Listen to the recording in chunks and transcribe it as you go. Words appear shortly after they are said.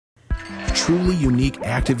Truly unique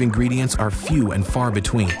active ingredients are few and far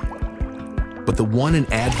between. But the one in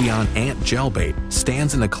Advion Ant Gel Bait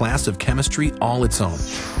stands in a class of chemistry all its own.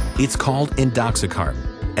 It's called indoxacarb,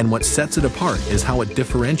 and what sets it apart is how it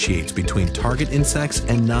differentiates between target insects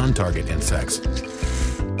and non-target insects.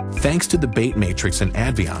 Thanks to the bait matrix in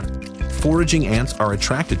Advion, foraging ants are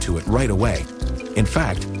attracted to it right away. In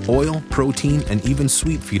fact, oil, protein, and even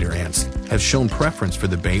sweet feeder ants have shown preference for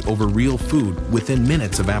the bait over real food within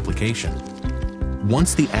minutes of application.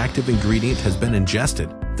 Once the active ingredient has been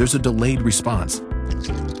ingested, there's a delayed response.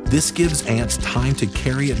 This gives ants time to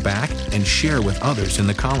carry it back and share with others in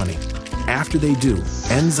the colony. After they do,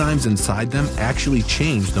 enzymes inside them actually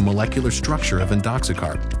change the molecular structure of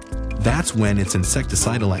indoxacarb. That's when its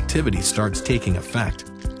insecticidal activity starts taking effect.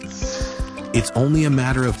 It's only a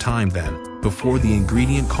matter of time then before the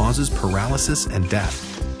ingredient causes paralysis and death.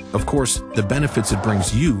 Of course, the benefits it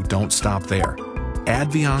brings you don't stop there.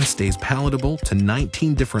 Advion stays palatable to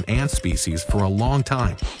 19 different ant species for a long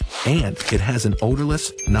time, and it has an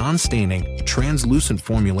odorless, non-staining, translucent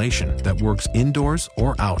formulation that works indoors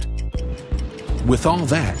or out. With all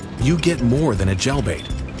that, you get more than a gel bait.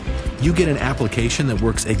 You get an application that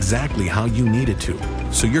works exactly how you need it to,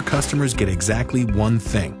 so your customers get exactly one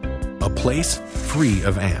thing: a place free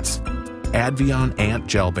of ants. Advion Ant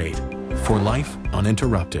Gel Bait, for life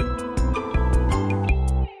uninterrupted.